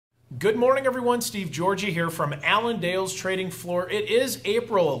Good morning, everyone. Steve Georgie here from Allendale's Trading Floor. It is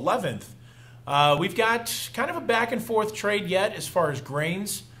April 11th. We've got kind of a back and forth trade yet as far as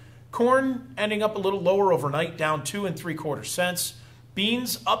grains. Corn ending up a little lower overnight, down 2 3/4 cents.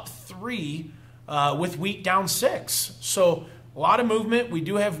 Beans up 3, with wheat down 6. So a lot of movement. We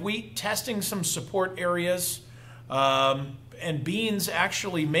do have wheat testing some support areas, and beans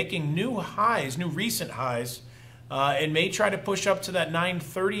actually making new highs, new recent highs. And may try to push up to that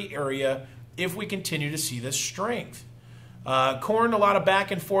 930 area if we continue to see this strength. Corn, a lot of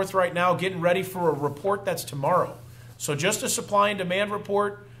back and forth right now, getting ready for a report that's tomorrow. So just a supply and demand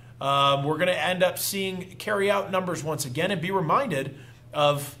report. We're going to end up seeing carry out numbers once again and be reminded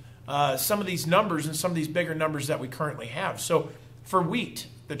of some of these numbers and some of these bigger numbers that we currently have. So for wheat,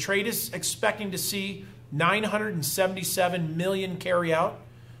 the trade is expecting to see 977 million carry out.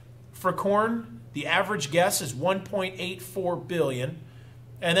 For corn, the average guess is 1.84 billion.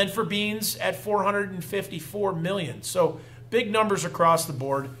 And then for beans at 454 million. So big numbers across the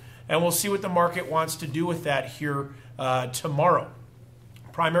board. And we'll see what the market wants to do with that here tomorrow.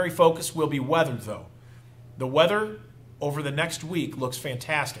 Primary focus will be weather, though. The weather over the next week looks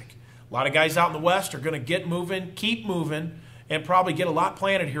fantastic. A lot of guys out in the West are going to get moving, keep moving, and probably get a lot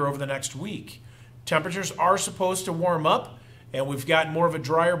planted here over the next week. Temperatures are supposed to warm up. And we've got more of a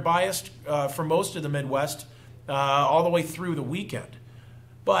drier bias for most of the Midwest all the way through the weekend.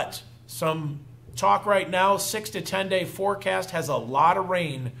 But some talk right now, 6 to 10 day forecast has a lot of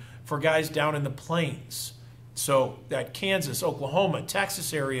rain for guys down in the plains. So that Kansas, Oklahoma,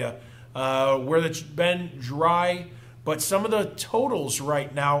 Texas area where it's been dry. But some of the totals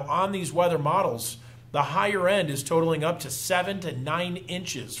right now on these weather models, the higher end is totaling up to 7 to 9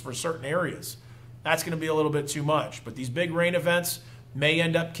 inches for certain areas. That's going to be a little bit too much. But these big rain events may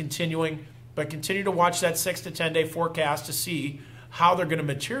end up continuing. But continue to watch that 6 to 10 day forecast to see how they're going to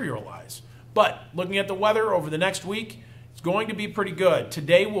materialize. But looking at the weather over the next week, it's going to be pretty good.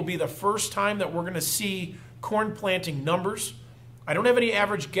 Today will be the first time that we're going to see corn planting numbers. I don't have any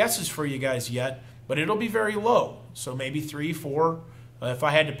average guesses for you guys yet, but it'll be very low. So maybe 3, 4 if I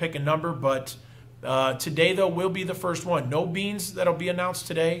had to pick a number. But today, though, will be the first one. No beans that'll be announced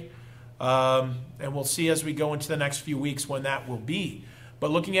today. And we'll see as we go into the next few weeks when that will be. But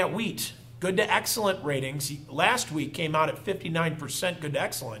looking at wheat, good to excellent ratings. Last week came out at 59% good to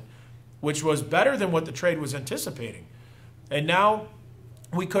excellent, which was better than what the trade was anticipating. And now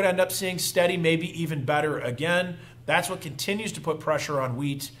we could end up seeing steady, maybe even better again. That's what continues to put pressure on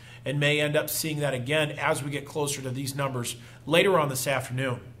wheat and may end up seeing that again as we get closer to these numbers later on this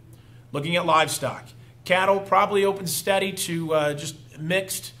afternoon. Looking at livestock, cattle probably open steady to just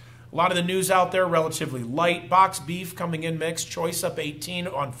mixed. A lot of the news out there relatively light. Box beef coming in mixed. Choice up 18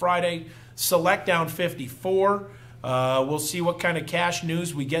 on Friday. Select down 54. We'll see what kind of cash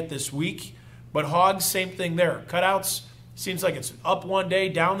news we get this week. But hogs, same thing there. Cutouts, seems like it's up one day,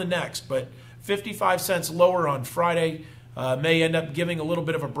 down the next. But 55 cents lower on Friday may end up giving a little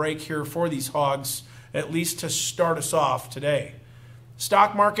bit of a break here for these hogs, at least to start us off today.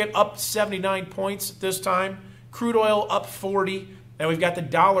 Stock market up 79 points at this time. Crude oil up 40. And we've got the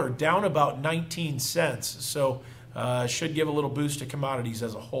dollar down about 19 cents. So should give a little boost to commodities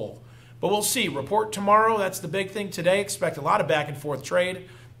as a whole. But we'll see. Report tomorrow. That's the big thing today. Expect a lot of back and forth trade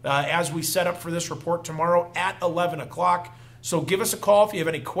as we set up for this report tomorrow at 11 o'clock. So give us a call if you have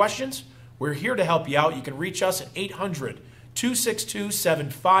any questions. We're here to help you out. You can reach us at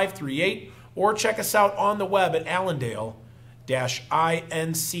 800-262-7538 or check us out on the web at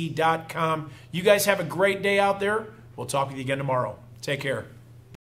allendale-inc.com. You guys have a great day out there. We'll talk with you again tomorrow. Take care.